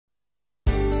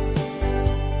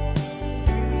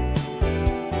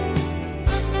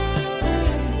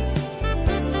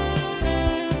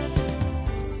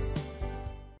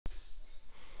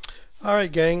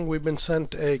Alright gang, we've been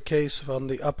sent a case on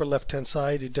the upper left hand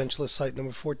side, edentulous site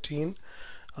number 14.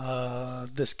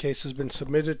 This case has been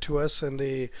submitted to us, and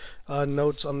the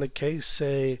notes on the case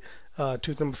say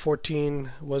tooth number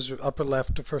 14 was upper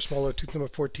left, the first molar tooth number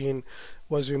 14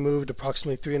 was removed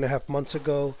approximately 3.5 months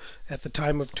ago. At the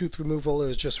time of tooth removal, it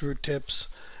was just root tips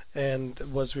and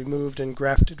was removed and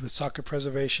grafted with socket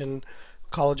preservation,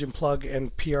 collagen plug,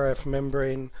 and PRF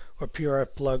membrane or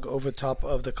PRF plug over top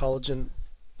of the collagen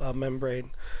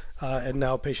membrane, and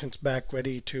now patient's back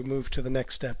ready to move to the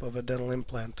next step of a dental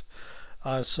implant.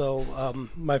 So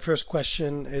my first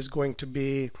question is going to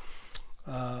be,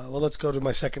 well, let's go to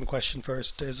my second question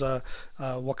first, is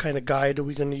what kind of guide are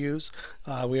we going to use?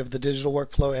 We have the digital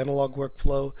workflow, analog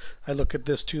workflow. I look at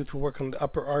this tooth, we work on the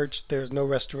upper arch. There's no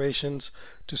restorations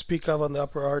to speak of on the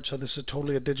upper arch, so this is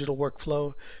totally a digital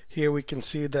workflow. Here we can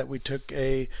see that we took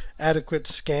a adequate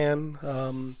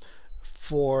scan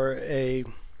for a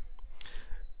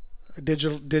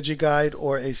digital DigiGuide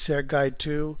or a CERGuide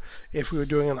 2. If we were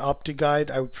doing an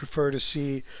OptiGuide, I would prefer to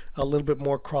see a little bit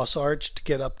more cross arch to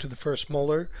get up to the first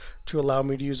molar, to allow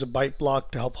me to use a bite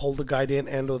block to help hold the guide in,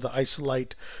 and or the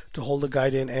isolite to hold the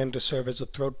guide in and to serve as a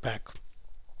throat pack.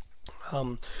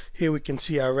 Here we can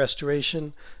see our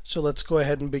restoration. So let's go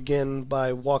ahead and begin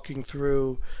by walking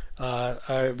through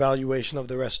our evaluation of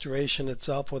the restoration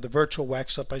itself, or the virtual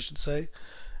wax up I should say.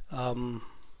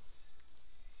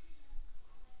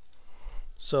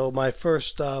 So my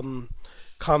first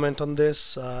comment on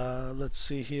this, let's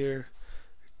see here.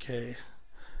 Okay,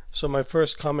 so my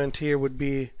first comment here would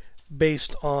be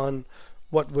based on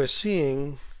what we're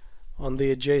seeing on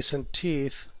the adjacent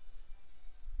teeth.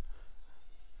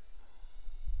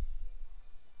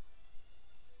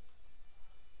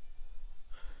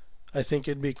 I think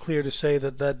it'd be clear to say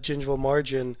that that gingival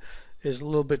margin is a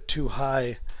little bit too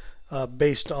high,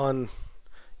 based on,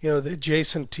 the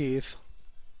adjacent teeth.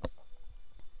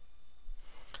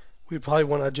 We'd probably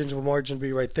want our gingival margin to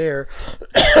be right there,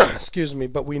 excuse me,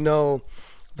 but we know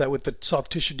that with the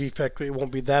soft tissue defect it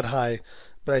won't be that high,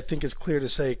 but I think it's clear to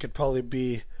say it could probably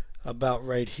be about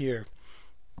right here.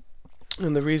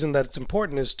 And the reason that it's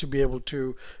important is to be able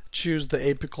to choose the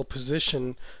apical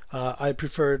position. I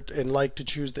prefer and like to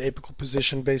choose the apical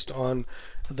position based on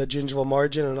the gingival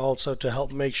margin, and also to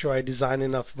help make sure I design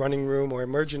enough running room or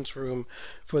emergence room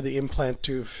for the implant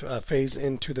to phase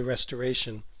into the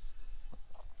restoration.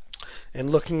 And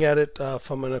looking at it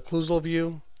from an occlusal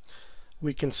view,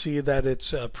 we can see that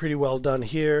it's pretty well done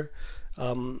here.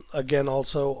 Again,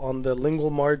 also on the lingual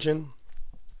margin,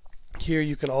 here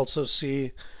you can also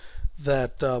see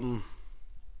that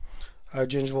our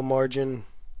gingival margin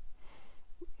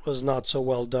was not so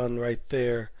well done right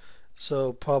there.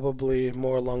 So probably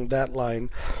more along that line.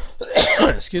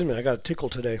 Excuse me, I got a tickle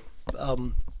today.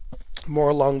 More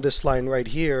along this line right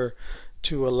here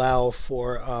to allow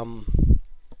for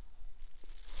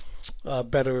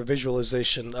better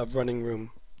visualization of running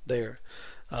room there.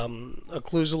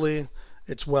 Occlusally,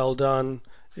 it's well done.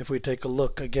 If we take a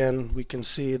look again, we can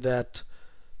see that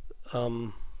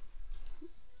well,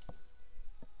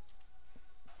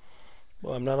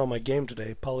 I'm not on my game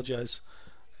today, apologize.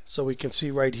 So we can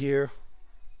see right here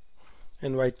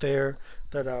and right there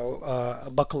that our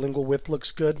buccolingual width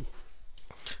looks good,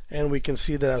 and we can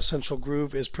see that our central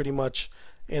groove is pretty much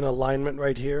in alignment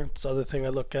right here. It's the other thing I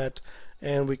look at.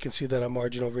 And we can see that our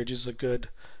marginal ridges are good.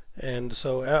 And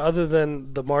so other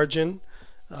than the margin,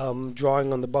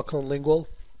 drawing on the buccolingual,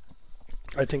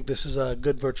 I think this is a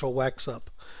good virtual wax up.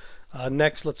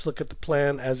 Next, let's look at the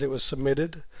plan as it was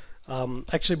submitted.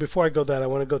 Actually, before I go that, I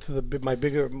want to go through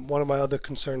one of my other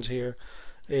concerns here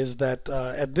is that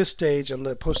at this stage on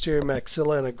the posterior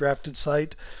maxilla and a grafted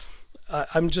site,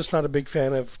 I'm just not a big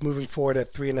fan of moving forward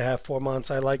at 3.5–4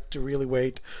 months. I like to really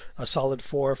wait a solid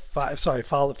 5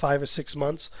 or 6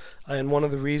 months. And one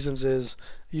of the reasons is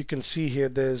you can see here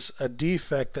there's a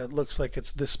defect that looks like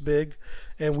it's this big,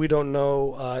 and we don't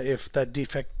know if that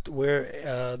defect,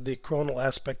 where the coronal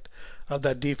aspect of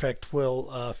that defect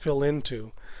will fill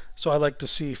into. So I like to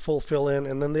see full fill in.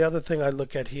 And then the other thing I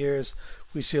look at here is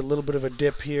we see a little bit of a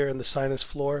dip here in the sinus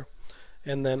floor.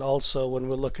 And then also when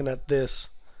we're looking at this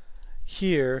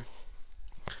here,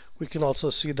 we can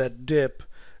also see that dip.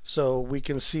 So we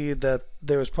can see that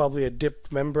there was probably a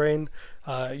dipped membrane.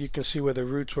 You can see where the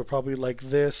roots were probably like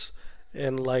this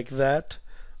and like that.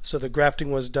 So the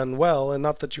grafting was done well, and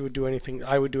not that you would do anything,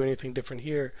 I would do anything different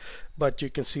here, but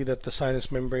you can see that the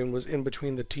sinus membrane was in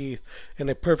between the teeth. In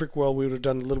a perfect world, we would have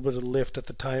done a little bit of lift at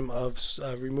the time of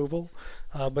removal,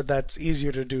 but that's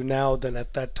easier to do now than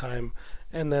at that time.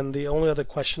 And then the only other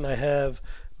question I have,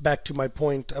 back to my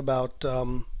point about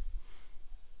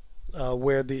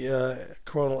where the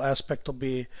coronal aspect will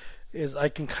be, is I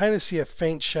can kind of see a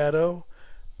faint shadow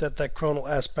that coronal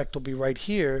aspect will be right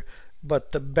here,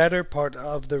 but the better part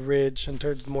of the ridge in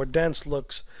terms of more dense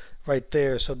looks right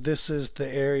there. So this is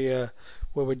the area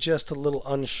where we're just a little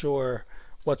unsure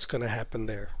what's going to happen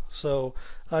there. So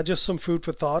just some food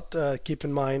for thought. Keep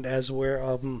in mind as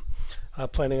we're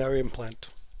planning our implant.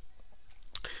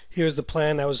 Here's the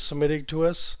plan that was submitted to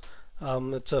us.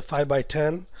 It's a 5 by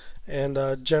 10,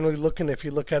 and generally looking, if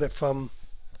you look at it from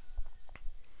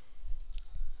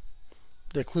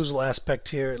the occlusal aspect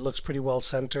here, it looks pretty well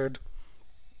centered.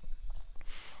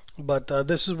 But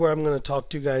this is where I'm going to talk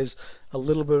to you guys a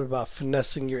little bit about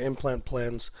finessing your implant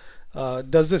plans.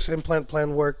 Does this implant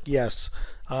plan work? Yes.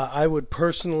 I would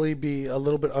personally be a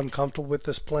little bit uncomfortable with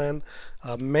this plan.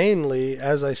 Mainly,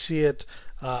 as I see it,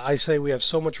 I say we have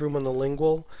so much room on the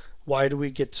lingual. Why do we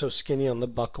get so skinny on the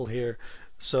buccal here?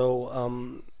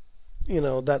 So,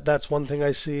 that's one thing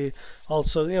I see.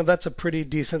 Also, that's a pretty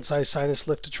decent sized sinus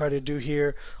lift to try to do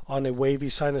here on a wavy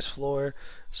sinus floor.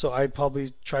 So I'd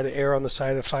probably try to err on the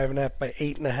side of 5.5 by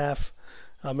 8.5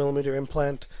 millimeter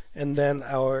implant. And then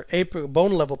our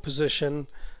bone level position,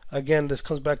 again, this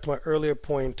comes back to my earlier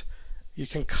point. You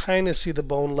can kind of see the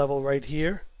bone level right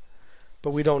here,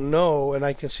 but we don't know, and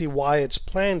I can see why it's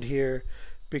planned here,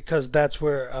 because that's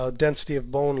where density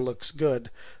of bone looks good.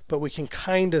 But we can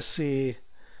kind of see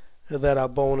that our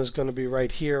bone is going to be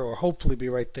right here, or hopefully be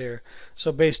right there.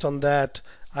 So based on that,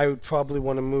 I would probably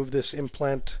want to move this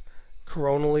implant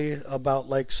coronally about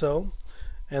like so,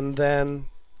 and then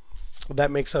that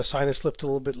makes our sinus lift a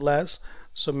little bit less.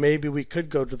 So maybe we could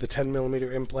go to the 10 millimeter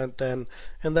implant then,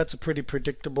 and that's a pretty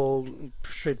predictable,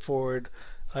 straightforward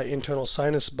internal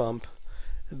sinus bump.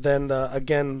 Then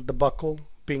again, the buccal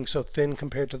being so thin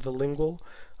compared to the lingual,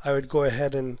 I would go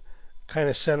ahead and kind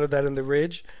of center that in the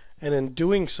ridge. And in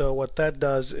doing so, what that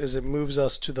does is it moves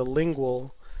us to the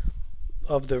lingual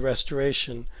of the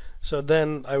restoration. So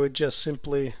then I would just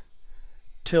simply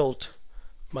tilt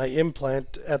my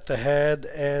implant at the head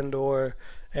and or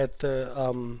at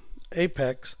the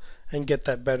apex and get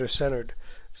that better centered.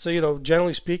 So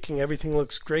generally speaking, everything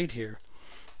looks great here.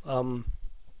 But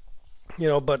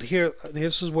here,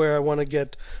 this is where I want to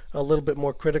get a little bit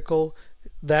more critical.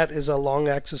 That is a long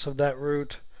axis of that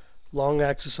root, long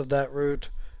axis of that root,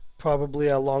 probably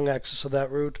a long axis of that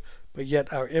root, but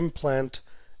yet our implant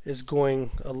is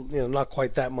going, not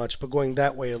quite that much, but going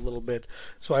that way a little bit.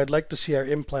 So I'd like to see our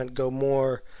implant go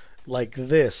more like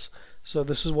this. So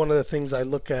this is one of the things I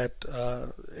look at,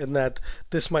 in that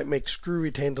this might make screw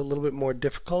retained a little bit more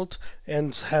difficult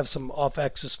and have some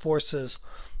off-axis forces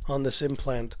on this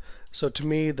implant. So to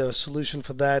me, the solution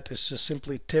for that is just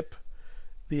simply tip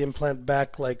the implant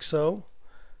back like so.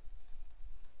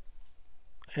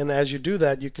 And as you do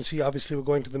that, you can see obviously we're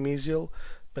going to the mesial,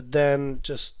 but then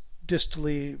just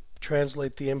distally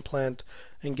translate the implant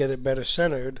and get it better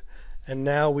centered. And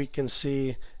now we can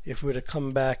see, if we were to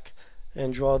come back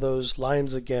and draw those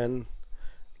lines again,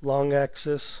 long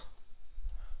axis,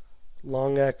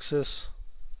 long axis,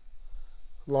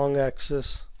 long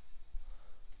axis,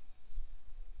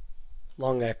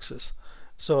 long axis.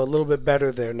 So a little bit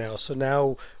better there now. So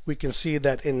now we can see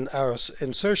that in our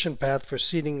insertion path for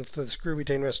seating for the screw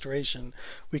retain restoration,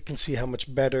 we can see how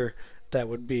much better that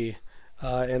would be.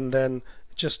 And then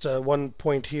just one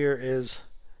point here is,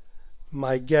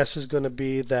 my guess is going to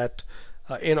be that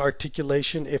in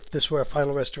articulation, if this were a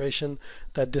final restoration,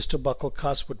 that distal buccal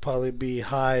cusp would probably be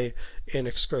high in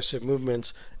excursive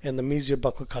movements, and the mesial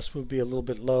buccal cusp would be a little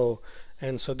bit low.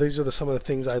 And so these are some of the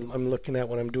things I'm looking at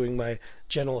when I'm doing my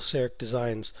general CEREC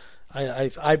designs.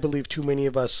 I believe too many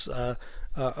of us are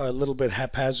a little bit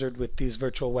haphazard with these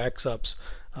virtual wax ups,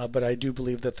 but I do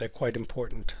believe that they're quite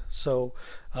important. So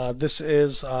this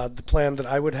is the plan that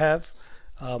I would have,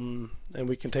 and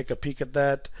we can take a peek at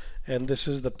that. And this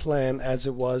is the plan as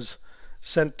it was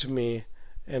sent to me.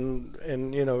 And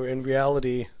in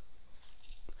reality,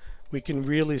 we can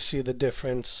really see the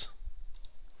difference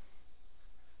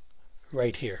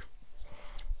right here.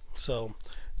 So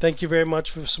thank you very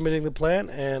much for submitting the plan,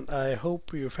 and I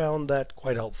hope you found that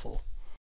quite helpful.